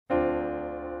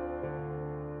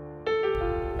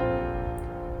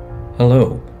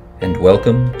Hello, and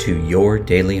welcome to Your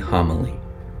Daily Homily,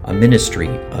 a ministry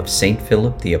of St.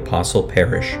 Philip the Apostle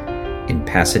Parish in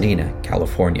Pasadena,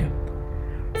 California.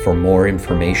 For more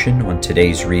information on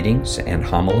today's readings and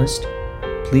homilist,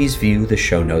 please view the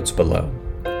show notes below.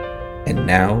 And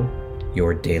now,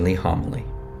 your daily homily.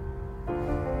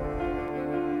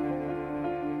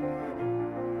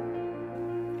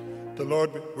 The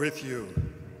Lord be with you.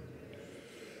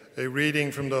 A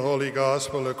reading from the Holy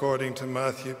Gospel according to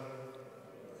Matthew.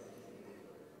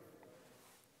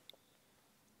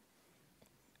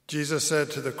 Jesus said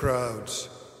to the crowds,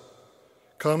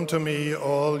 "Come to me,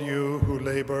 all you who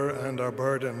labor and are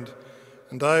burdened,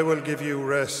 and I will give you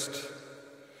rest.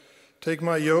 Take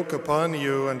my yoke upon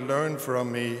you and learn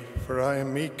from me, for I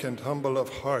am meek and humble of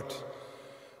heart,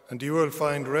 and you will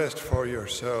find rest for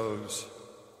yourselves.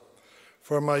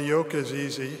 For my yoke is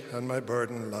easy and my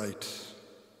burden light."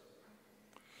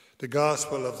 The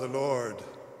Gospel of the Lord.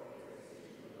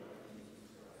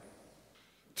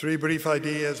 Three brief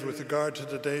ideas with regard to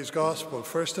today's Gospel.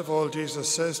 First of all, Jesus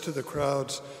says to the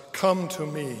crowds, "Come to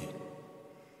me."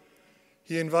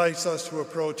 He invites us to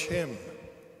approach him.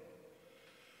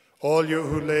 "All you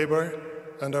who labor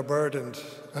and are burdened,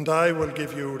 and I will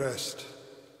give you rest."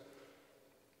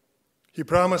 He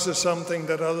promises something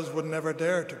that others would never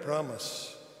dare to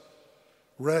promise: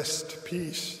 rest,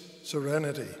 peace,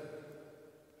 serenity.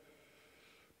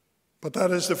 But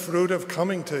that is the fruit of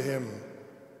coming to him.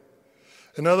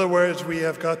 In other words, we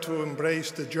have got to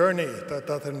embrace the journey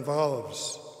that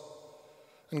involves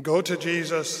and go to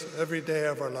Jesus every day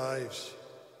of our lives.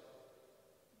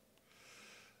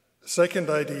 Second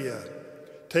idea,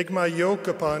 take my yoke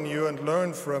upon you and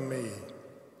learn from me.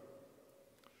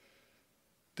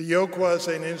 The yoke was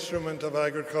an instrument of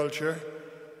agriculture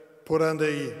put on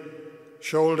the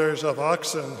shoulders of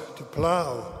oxen to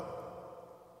plow.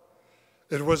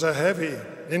 It was a heavy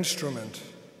instrument.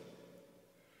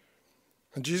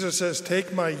 And Jesus says,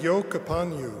 "Take my yoke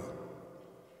upon you."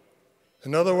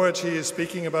 In other words, he is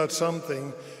speaking about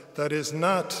something that is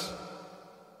not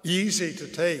easy to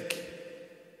take.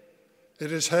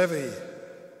 It is heavy.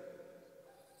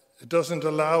 It doesn't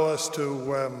allow us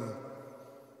to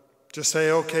just say,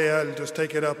 "Okay, I'll just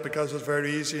take it up because it's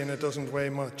very easy and it doesn't weigh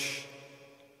much."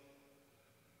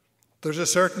 There's a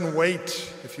certain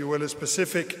weight, if you will, a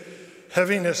specific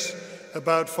heaviness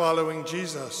about following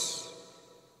Jesus.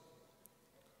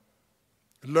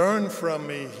 "Learn from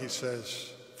me," he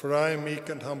says, "for I am meek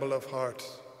and humble of heart."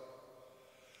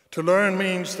 To learn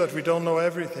means that we don't know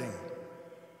everything.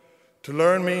 To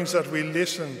learn means that we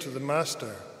listen to the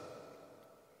Master.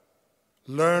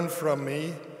 "Learn from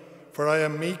me, for I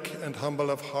am meek and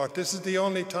humble of heart." This is the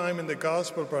only time in the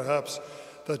Gospel, perhaps,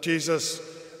 that Jesus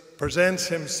presents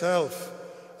himself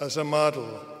as a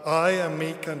model. "I am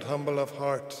meek and humble of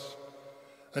heart,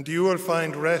 and you will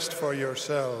find rest for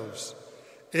yourselves.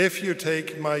 If you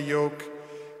take my yoke,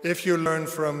 if you learn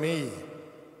from me,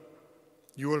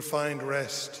 you will find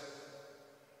rest."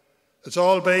 It's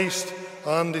all based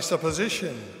on the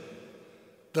supposition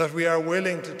that we are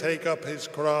willing to take up his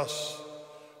cross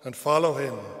and follow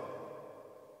him.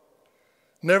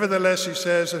 Nevertheless, he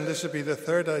says, and this would be the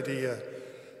third idea,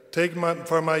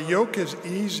 for my yoke is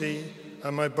easy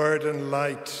and my burden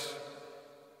light.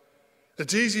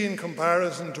 It's easy in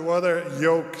comparison to other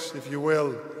yokes, if you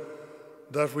will,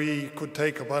 that we could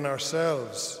take upon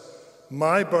ourselves.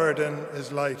 My burden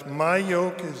is light. My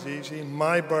yoke is easy.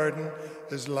 My burden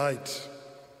is light.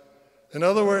 In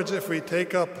other words, if we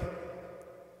take up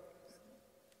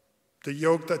the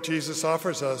yoke that Jesus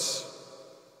offers us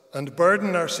and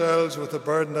burden ourselves with the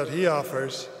burden that he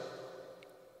offers,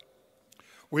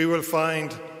 we will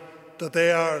find that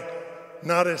they are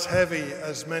not as heavy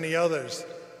as many others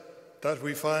that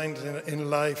we find in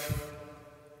life.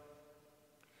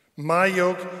 My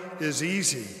yoke is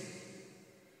easy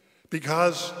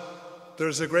because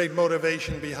there's a great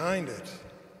motivation behind it.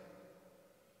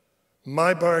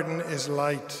 My burden is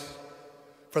light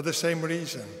for the same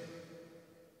reason.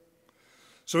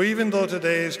 So even though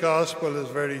today's gospel is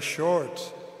very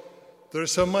short,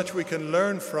 there's so much we can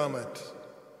learn from it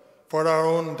for our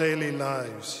own daily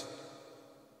lives.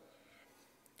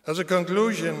 As a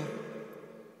conclusion,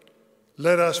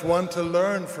 let us want to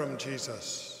learn from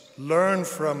Jesus. Learn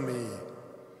from me.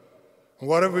 And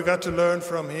what have we got to learn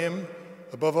from him?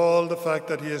 Above all, the fact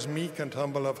that he is meek and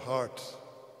humble of heart.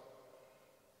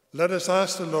 Let us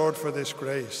ask the Lord for this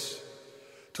grace,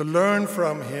 to learn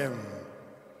from him,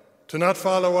 to not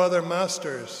follow other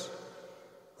masters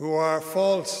who are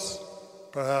false,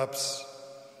 perhaps,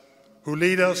 who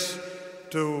lead us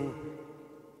to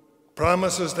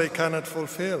promises they cannot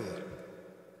fulfill.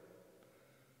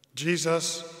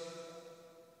 Jesus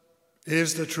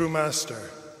is the true Master.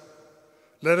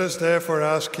 Let us therefore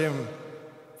ask him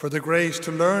for the grace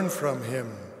to learn from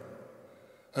him,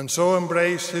 and so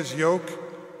embrace his yoke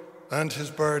and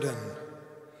his burden,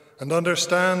 and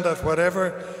understand that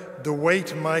whatever the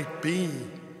weight might be,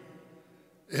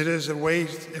 it is a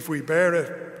weight, if we bear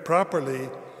it properly,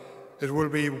 it will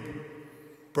be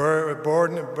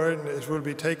it will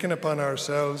be taken upon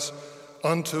ourselves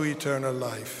unto eternal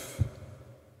life.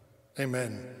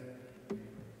 Amen.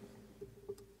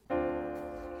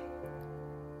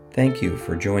 Thank you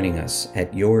for joining us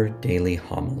at Your Daily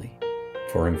Homily.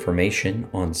 For information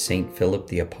on St. Philip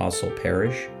the Apostle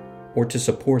Parish or to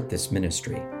support this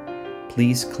ministry,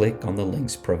 please click on the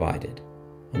links provided.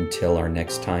 Until our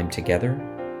next time together,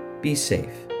 be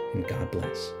safe and God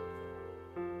bless.